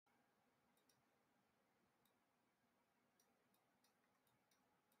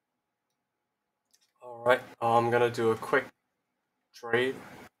Alright, I'm gonna do a quick trade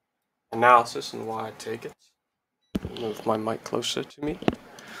analysis and why I take it. Move my mic closer to me.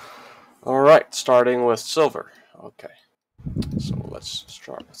 Alright, starting with silver. Okay, so let's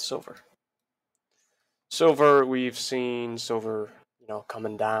start with silver. Silver, we've seen silver,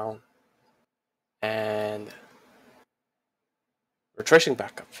 coming down, and we're tracing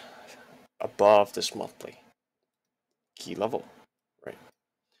back up above this monthly key level, right?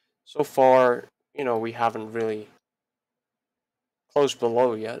 So far, we haven't really closed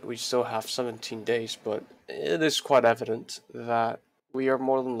below yet. We still have 17 days, but it is quite evident that we are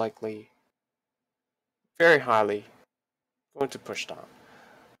more than likely very highly going to push down.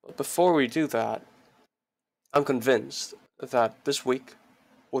 But before we do that, I'm convinced that this week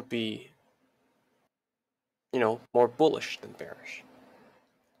would be, more bullish than bearish.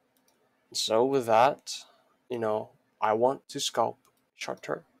 So with that, I want to scalp short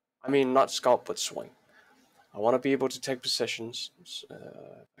term. I mean, not scalp, but swing. I want to be able to take positions.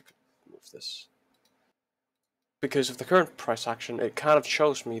 I could move this. Because of the current price action, it kind of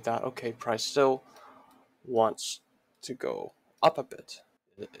shows me that, okay, price still wants to go up a bit.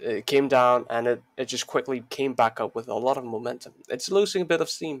 It came down and it just quickly came back up with a lot of momentum. It's losing a bit of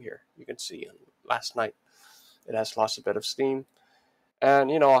steam here. You can see last night it has lost a bit of steam.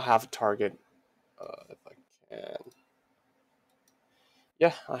 And, I'll have a target if I can.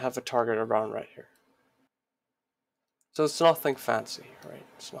 Yeah, I have a target around right here. So it's nothing fancy, right?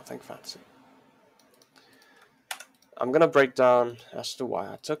 It's nothing fancy. I'm going to break down as to why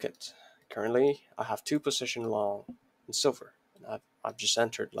I took it. Currently, I have 2 position long in silver. And I've just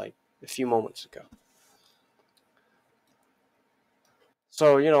entered like a few moments ago.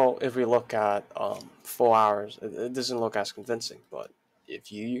 So, if we look at 4 hours, it doesn't look as convincing. But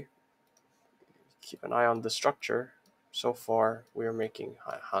if you keep an eye on the structure, so far we are making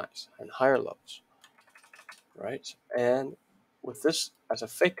high highs and higher lows, right? And with this as a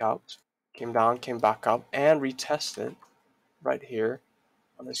fake out, came down, came back up, and retested right here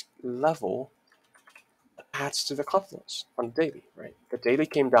on this level, adds to the confidence on the daily, right? The daily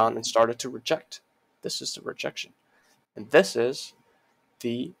came down and started to reject. This is the rejection. And this is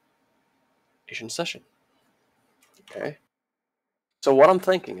the Asian session. Okay. So what I'm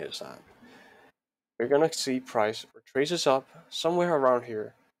thinking is that we're gonna see price retraces up somewhere around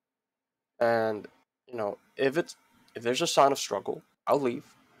here, and if there's a sign of struggle, I'll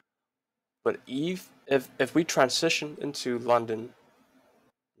leave. But if we transition into London,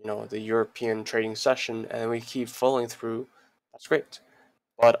 the European trading session, and we keep following through, that's great.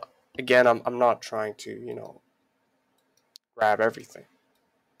 But again, I'm not trying to grab everything.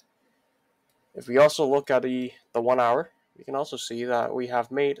 If we also look at the 1 hour, we can also see that we have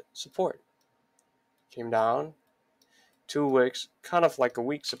made support. Came down 2 weeks, kind of like a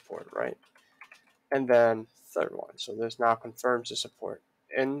weak support, right? And then third one. So this now confirms the support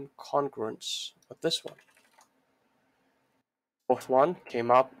in congruence with this one. Fourth one came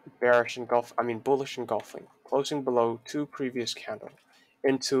up bullish engulfing, closing below 2 previous candles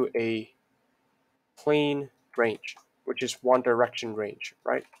into a plain range, which is one direction range,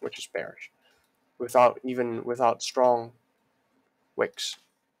 right? Which is bearish, without strong wicks.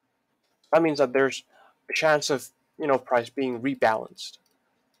 That means that there's a chance of price being rebalanced.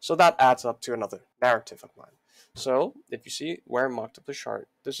 So that adds up to another narrative of mine. So if you see where I marked up the chart,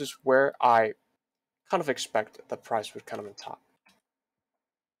 this is where I kind of expect the price would come in top.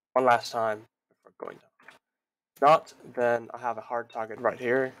 One last time before going down. If not, then I have a hard target right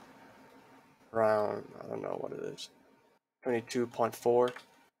here, around, I don't know what it is, 22.4. Would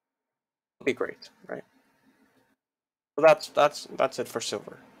be great, right? So that's it for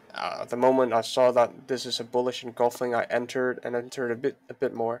silver. At the moment I saw that this is a bullish engulfing, I entered a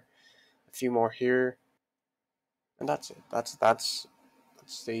bit more, a few more here, and that's it. That's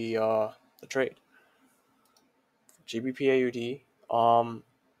the trade. GBPAUD.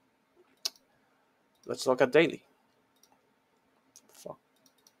 Let's look at daily. Fuck.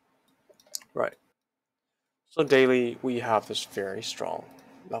 Right. So daily we have this very strong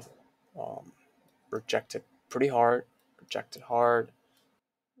level. Rejected pretty hard. Rejected hard.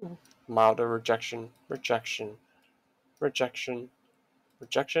 Milder rejection. Rejection. Rejection.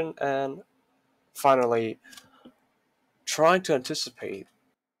 Rejection. And finally, trying to anticipate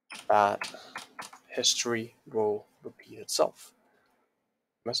that history will repeat itself.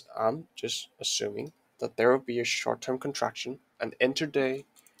 I'm just assuming that there will be a short-term contraction, an intraday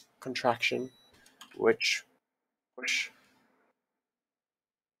contraction, which push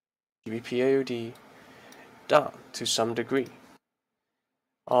GBPAUD down to some degree.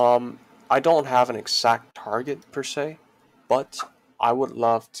 I don't have an exact target per se, but I would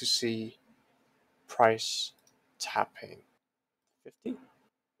love to see price tapping 50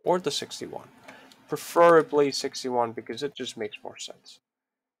 or the 61. Preferably 61 because it just makes more sense.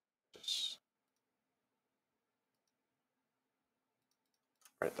 Just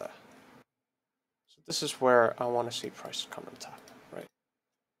right there. So this is where I want to see price come and tap, right?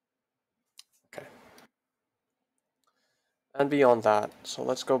 Okay. And beyond that, so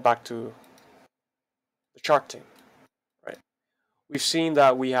let's go back to the charting, right? We've seen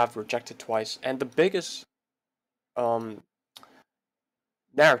that we have rejected twice, and the biggest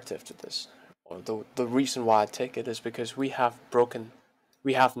narrative to this, or the reason why I take it, is because we have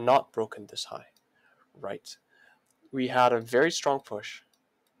not broken this high, right? We had a very strong push.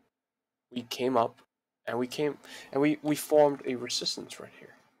 We came up, and we formed a resistance right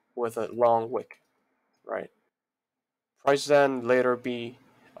here with a long wick, right? Price then later be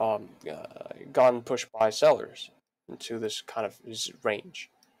gotten pushed by sellers into this kind of range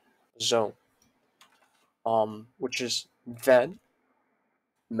zone, which is then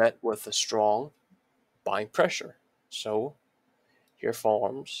met with a strong buying pressure. So here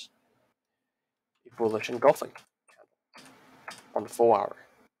forms a bullish engulfing on the 4 hour,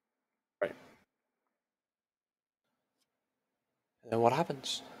 right? And then what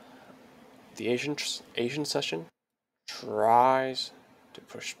happens? The Asian session tries to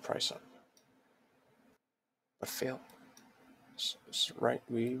push price up, but fail. Right,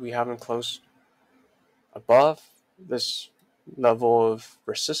 we haven't closed above this level of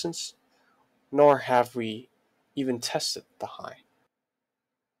resistance, nor have we even tested the high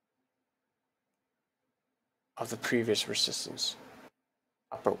of the previous resistance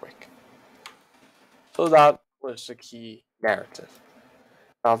upper wick. So that was the key narrative.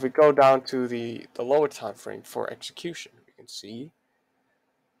 Now if we go down to the lower time frame for execution, we can see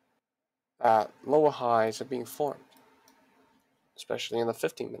that lower highs are being formed, especially in the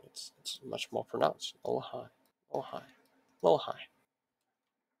 15 minutes. It's much more pronounced. Lower high, lower high, lower high.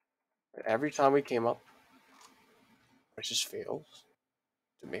 And every time we came up, it just fails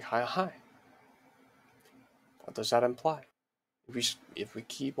to make higher high. What does that imply? If we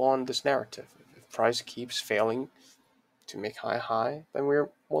keep on this narrative, if price keeps failing to make higher high, then we're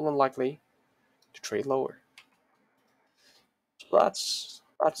more than likely to trade lower. So that's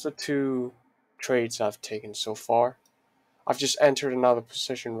the two trades I've taken so far. I've just entered another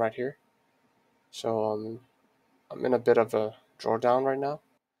position right here, so I'm in a bit of a drawdown right now.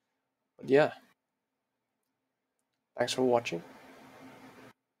 But yeah, thanks for watching.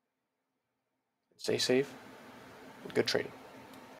 Stay safe and good trading.